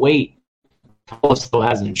job. Oh wait, Kamala still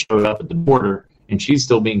hasn't showed up at the border, and she's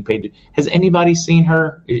still being paid. Has anybody seen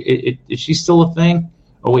her? Is she still a thing?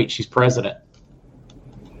 Oh wait, she's president.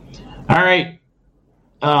 All right.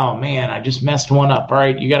 Oh, man, I just messed one up. All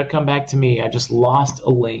right, you got to come back to me. I just lost a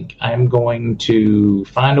link. I'm going to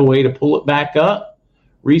find a way to pull it back up.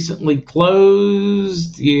 Recently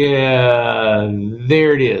closed. Yeah,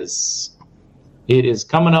 there it is. It is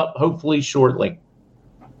coming up hopefully shortly.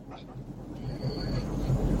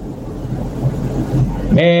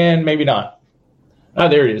 And maybe not. Oh,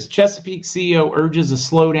 there it is. Chesapeake CEO urges a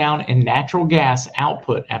slowdown in natural gas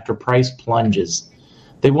output after price plunges.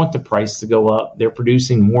 They want the price to go up. They're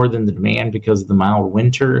producing more than the demand because of the mild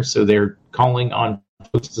winter, so they're calling on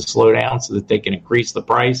folks to slow down so that they can increase the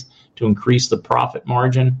price to increase the profit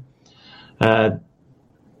margin. When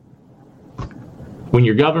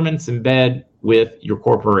your government's in bed with your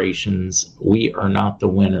corporations, we are not the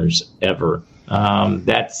winners ever.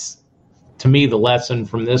 That's, to me, the lesson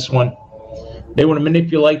from this one. They want to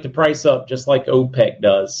manipulate the price up just like OPEC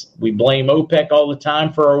does. We blame OPEC all the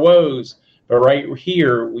time for our woes. But right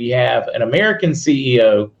here, we have an American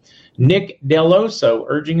CEO, Nick Deloso,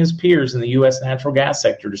 urging his peers in the U.S. natural gas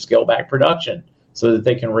sector to scale back production so that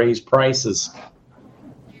they can raise prices.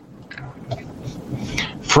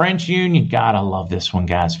 French Union, God, I love this one,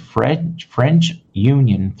 guys. French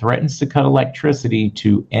Union threatens to cut electricity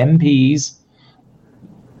to MPs.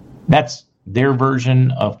 That's their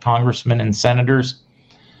version of congressmen and senators.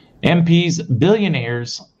 MPs,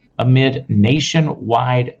 billionaires, amid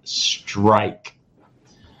nationwide strike.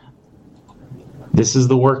 This is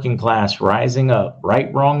the working class rising up,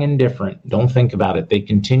 right, wrong, indifferent. Don't think about it. They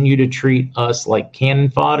continue to treat us like cannon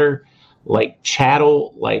fodder, like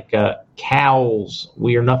chattel, like cows.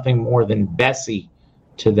 We are nothing more than Bessie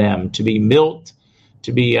to them, to be milked,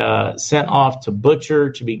 to be sent off to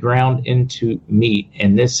butcher, to be ground into meat.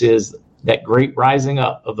 And this is that great rising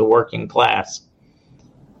up of the working class.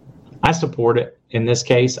 I support it. In this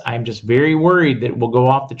case, I'm just very worried that it will go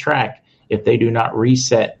off the track if they do not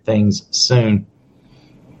reset things soon.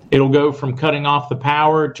 It'll go from cutting off the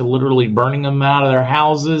power to literally burning them out of their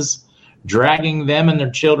houses, dragging them and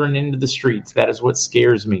their children into the streets. That is what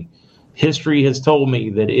scares me. History has told me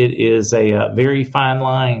that it is a very fine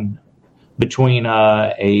line between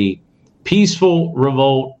a peaceful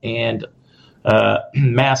revolt and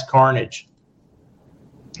mass carnage.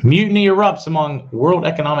 Mutiny erupts among World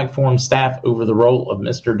Economic Forum staff over the role of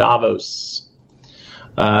Mr. Davos.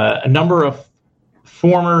 A number of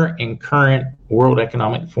former and current World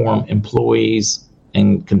Economic Forum employees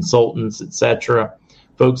and consultants, etc.,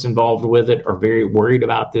 folks involved with it are very worried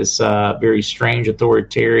about this very strange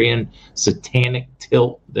authoritarian satanic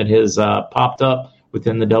tilt that has popped up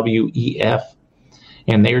within the WEF.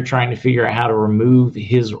 And they are trying to figure out how to remove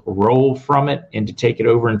his role from it and to take it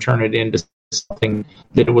over and turn it into something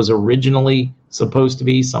that it was originally supposed to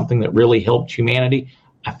be, something that really helped humanity.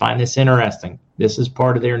 I find this interesting. This is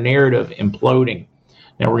part of their narrative imploding.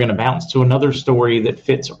 Now we're going to bounce to another story that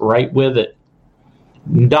fits right with it.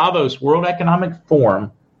 Davos World Economic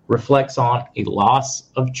Forum reflects on a loss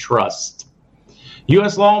of trust.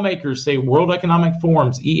 U.S. lawmakers say World Economic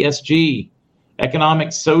Forum's ESG,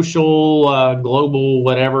 economic, social, global,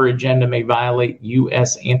 whatever agenda may violate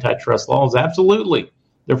U.S. antitrust laws. Absolutely.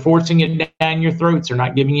 They're forcing it down your throats. They're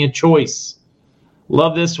not giving you a choice.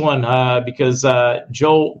 Love this one because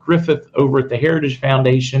Joel Griffith over at the Heritage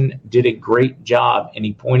Foundation did a great job, and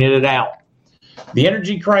he pointed it out. The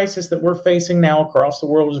energy crisis that we're facing now across the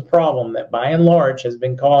world is a problem that, by and large, has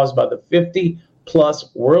been caused by the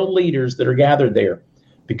 50-plus world leaders that are gathered there.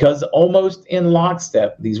 Because almost in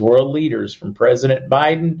lockstep, these world leaders, from President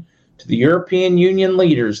Biden to the European Union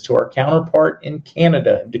leaders to our counterpart in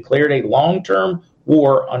Canada, have declared a long-term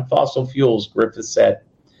war on fossil fuels, Griffith said.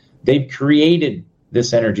 They've created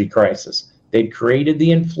this energy crisis. They've created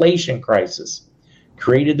the inflation crisis,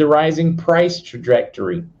 created the rising price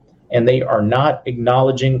trajectory, and they are not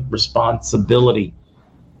acknowledging responsibility.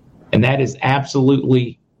 And that is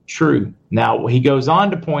absolutely true. Now, he goes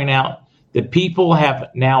on to point out that people have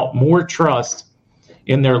now more trust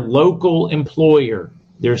in their local employer,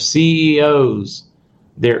 their CEOs,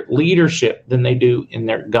 their leadership than they do in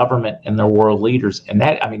their government and their world leaders. And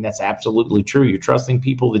that, I mean, that's absolutely true. You're trusting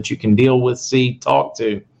people that you can deal with, see, talk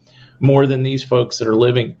to. more than these folks that are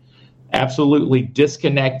living absolutely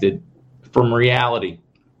disconnected from reality.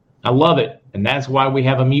 I love it, and that's why we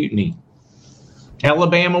have a mutiny.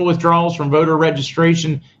 Alabama withdrawals from voter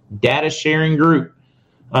registration data sharing group.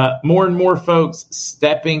 More and more folks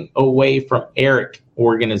stepping away from ERIC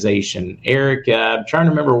organization. ERIC, I'm trying to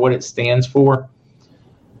remember what it stands for.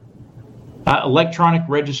 Electronic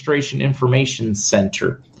Registration Information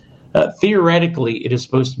Center. Theoretically, it is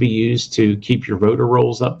supposed to be used to keep your voter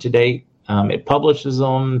rolls up to date. It publishes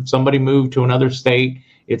them. Somebody moved to another state.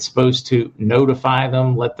 It's supposed to notify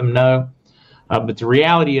them, let them know. But the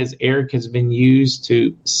reality is ERIC has been used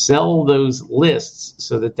to sell those lists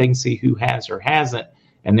so that they can see who has or hasn't.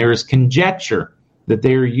 And there is conjecture that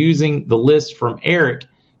they are using the list from ERIC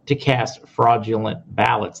to cast fraudulent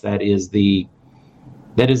ballots. That is the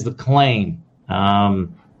claim. If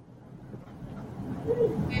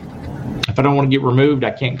I don't want to get removed,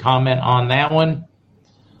 I can't comment on that one.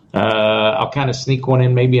 I'll kind of sneak one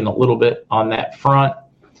in maybe in a little bit on that front.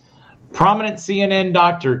 Prominent CNN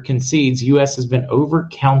doctor concedes U.S. has been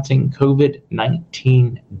overcounting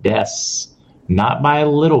COVID-19 deaths. Not by a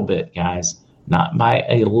little bit, guys. Not by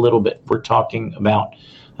a little bit. We're talking about,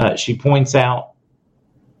 she points out,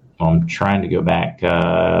 I'm trying to go back.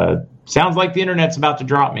 Sounds like the internet's about to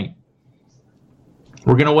drop me.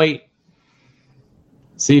 We're going to wait.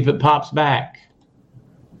 See if it pops back.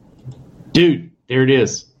 Dude, there it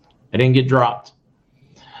is. I didn't get dropped.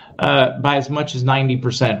 By as much as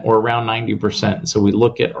 90% or around 90%. So we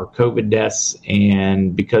look at our COVID deaths,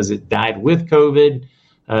 and because it died with COVID,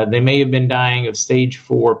 they may have been dying of stage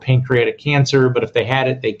 4 pancreatic cancer, but if they had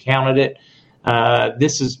it, they counted it.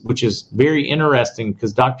 Which is very interesting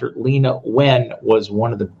because Dr. Lena Wen was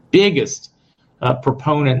one of the biggest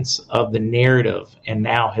proponents of the narrative and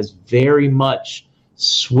now has very much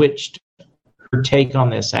switched her take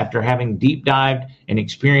on this after having deep dived and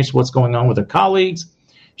experienced what's going on with her colleagues.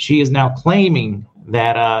 She is now claiming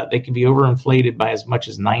that they can be overinflated by as much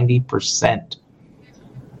as 90%.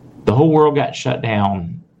 The whole world got shut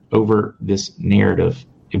down over this narrative.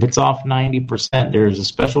 If it's off 90%, there's a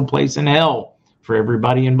special place in hell for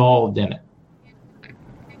everybody involved in it.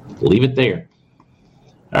 Leave it there.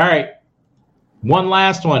 All right. One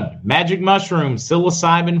last one. Magic mushroom,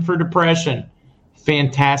 psilocybin for depression.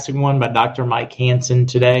 Fantastic one by Dr. Mike Hansen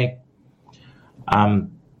today.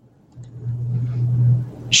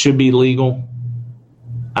 Should be legal.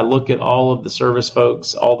 I look at all of the service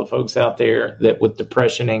folks, all the folks out there that with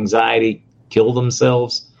depression, anxiety, kill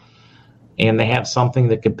themselves, and they have something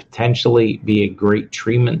that could potentially be a great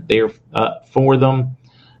treatment there for them.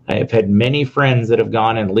 I've had many friends that have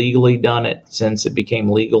gone and legally done it since it became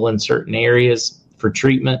legal in certain areas for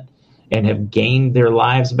treatment and have gained their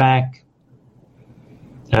lives back.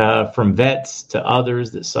 From vets to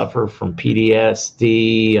others that suffer from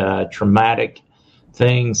PTSD, traumatic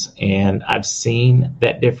things, and I've seen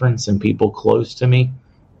that difference in people close to me.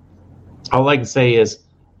 All I can say is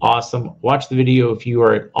awesome. Watch the video if you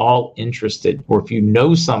are at all interested, or if you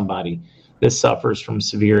know somebody that suffers from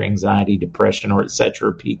severe anxiety, depression, or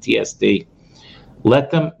etc., PTSD. Let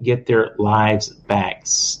them get their lives back.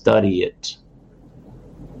 Study it.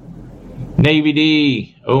 Navy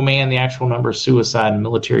D. Oh man, the actual number of suicide and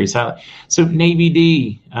military silent. So Navy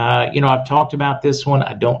D, I've talked about this one.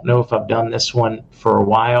 I don't know if I've done this one for a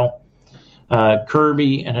while.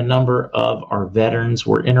 Kirby and a number of our veterans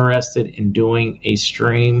were interested in doing a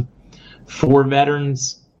stream for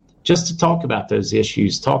veterans just to talk about those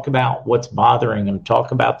issues, talk about what's bothering them,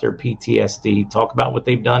 talk about their PTSD, talk about what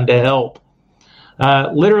they've done to help.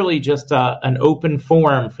 Literally just an open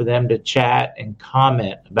forum for them to chat and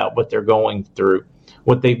comment about what they're going through,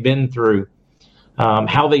 what they've been through,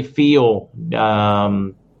 how they feel,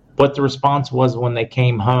 what the response was when they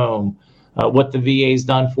came home, what the VA's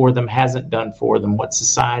done for them, hasn't done for them, what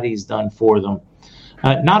society's done for them.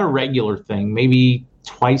 Not a regular thing, maybe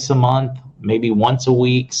twice a month, maybe once a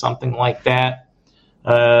week, something like that.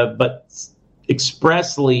 But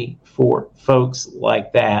expressly for folks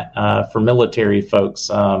like that, for military folks.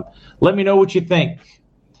 Let me know what you think.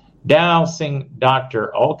 Dowsing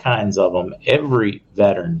Doctor, all kinds of them, every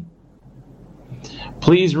veteran.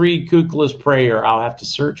 Please read Kukla's prayer. I'll have to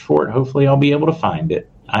search for it. Hopefully I'll be able to find it.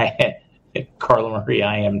 Carla Marie,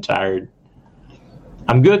 I am tired.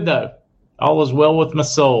 I'm good, though. All is well with my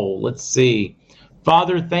soul. Let's see.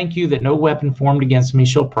 Father, thank you that no weapon formed against me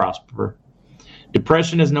shall prosper.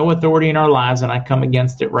 Depression has no authority in our lives, and I come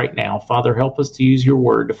against it right now. Father, help us to use your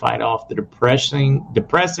word to fight off the depressing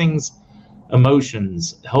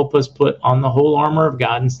emotions. Help us put on the whole armor of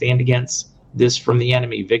God and stand against this from the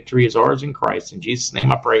enemy. Victory is ours in Christ. In Jesus'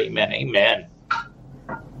 name I pray, amen. Amen.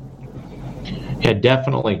 Yeah,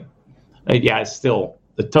 definitely. Yeah, it's still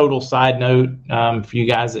the total side note for you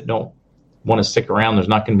guys that don't want to stick around. There's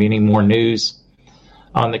not going to be any more news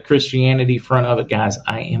on the Christianity front of it, guys.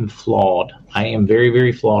 I am flawed. I am very,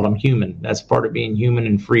 very flawed. I'm human. That's part of being human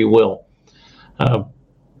and free will.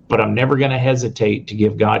 But I'm never going to hesitate to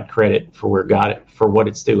give God credit for what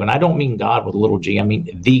it's due. And I don't mean God with a little g. I mean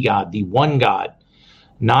the God, the one God,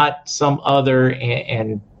 not some other.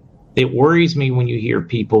 And it worries me when you hear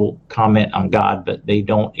people comment on God, but they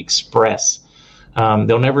don't express.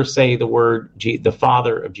 They'll never say the word the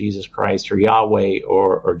Father of Jesus Christ or Yahweh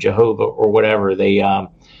or Jehovah or whatever.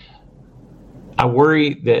 I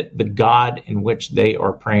worry that the God in which they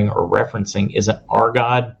are praying or referencing isn't our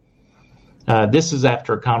God. This is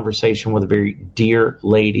after a conversation with a very dear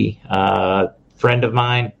lady, friend of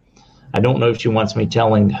mine. I don't know if she wants me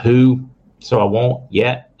telling who, so I won't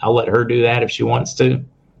yet. I'll let her do that if she wants to.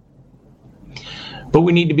 But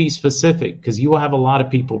we need to be specific, because you will have a lot of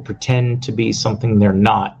people pretend to be something they're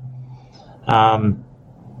not. I'm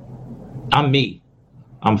me.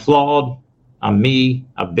 I'm flawed. I'm me.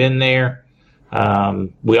 I've been there.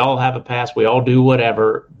 We all have a past. We all do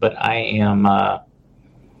whatever. But I'm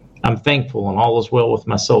thankful, and all is well with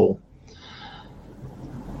my soul.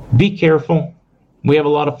 Be careful. We have a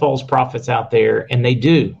lot of false prophets out there, and they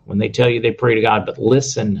do when they tell you they pray to God. But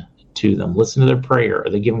listen to them. Listen to their prayer. Are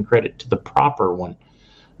they giving credit to the proper one?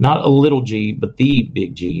 Not a little g, but the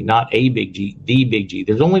big G. Not a big G, the big G.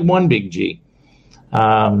 There's only one big G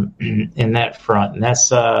in that front. And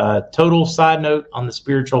that's a total side note on the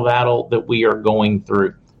spiritual battle that we are going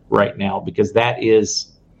through right now, because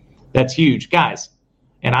that's huge. Guys,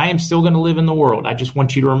 and I am still going to live in the world. I just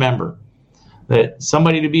want you to remember that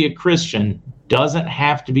somebody to be a Christian doesn't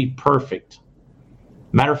have to be perfect.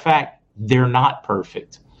 Matter of fact, they're not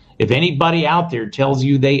perfect. If anybody out there tells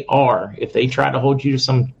you they are, if they try to hold you to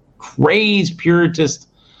some crazed Puritist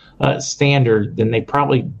standard, then they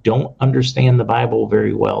probably don't understand the Bible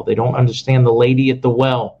very well. They don't understand the lady at the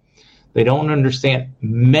well. They don't understand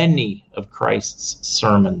many of Christ's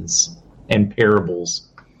sermons and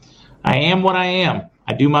parables. I am what I am.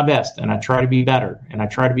 I do my best, and I try to be better. And I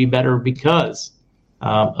try to be better because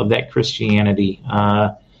of that Christianity.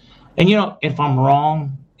 And, if I'm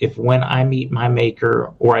wrong, if when I meet my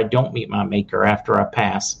maker or I don't meet my maker after I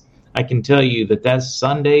pass, I can tell you that those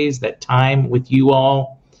Sundays, that time with you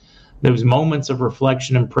all, those moments of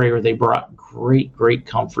reflection and prayer, they brought great, great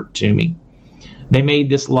comfort to me. They made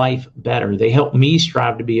this life better. They helped me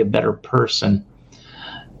strive to be a better person.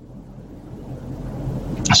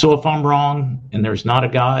 So if I'm wrong and there's not a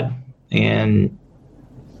God, and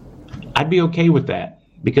I'd be okay with that,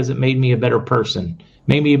 because it made me a better person,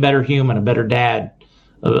 made me a better human, a better dad,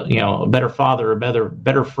 a better father, a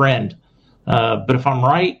better friend. But if I'm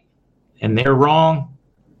right and they're wrong,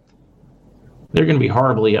 they're going to be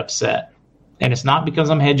horribly upset. And it's not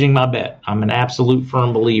because I'm hedging my bet. I'm an absolute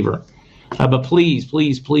firm believer. But please,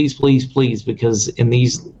 please, please, please, please, because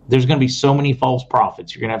there's going to be so many false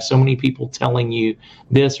prophets. You're going to have so many people telling you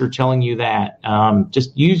this or telling you that.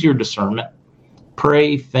 Just use your discernment.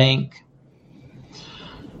 Pray, think.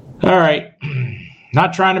 All right.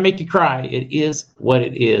 Not trying to make you cry. It is what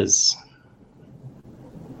it is.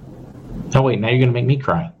 Oh, wait, now you're going to make me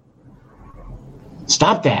cry.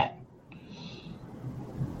 Stop that.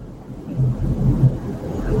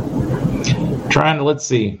 Let's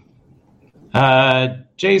see.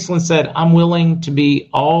 Jason said, I'm willing to be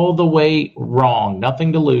all the way wrong.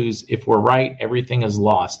 Nothing to lose. If we're right, everything is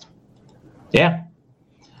lost. Yeah.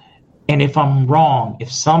 And if I'm wrong, if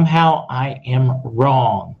somehow I am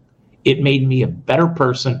wrong, it made me a better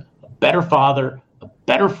person, a better father, a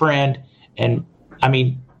better friend. And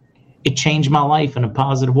it changed my life in a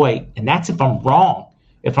positive way. And that's if I'm wrong.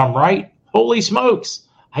 If I'm right, holy smokes,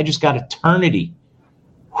 I just got eternity.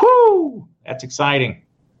 Whoo! That's exciting.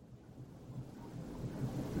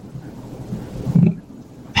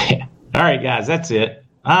 All right, guys, that's it.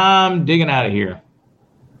 I'm digging out of here.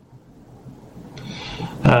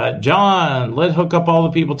 John, let's hook up all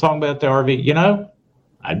the people talking about the RV.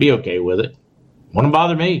 I'd be okay with it. Wouldn't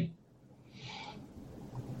bother me.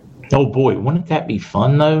 Oh boy, wouldn't that be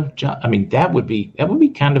fun though, John? That would be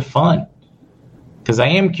kind of fun. Because I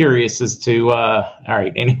am curious as to. All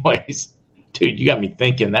right, anyways, dude, you got me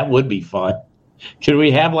thinking. That would be fun. Could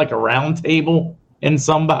we have like a round table and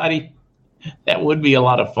somebody? That would be a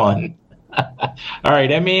lot of fun. All right,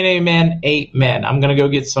 amen. I'm gonna go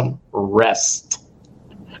get some rest.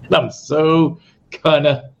 I'm so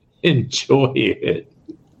gonna enjoy it.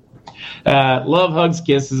 Love, hugs,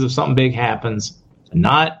 kisses if something big happens.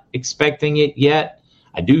 Not expecting it yet.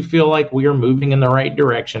 I do feel like we are moving in the right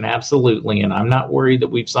direction, absolutely, and I'm not worried that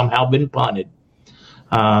we've somehow been punted.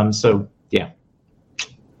 So yeah.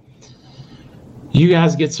 You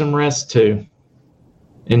guys get some rest too.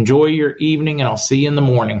 Enjoy your evening, and I'll see you in the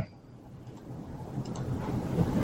morning.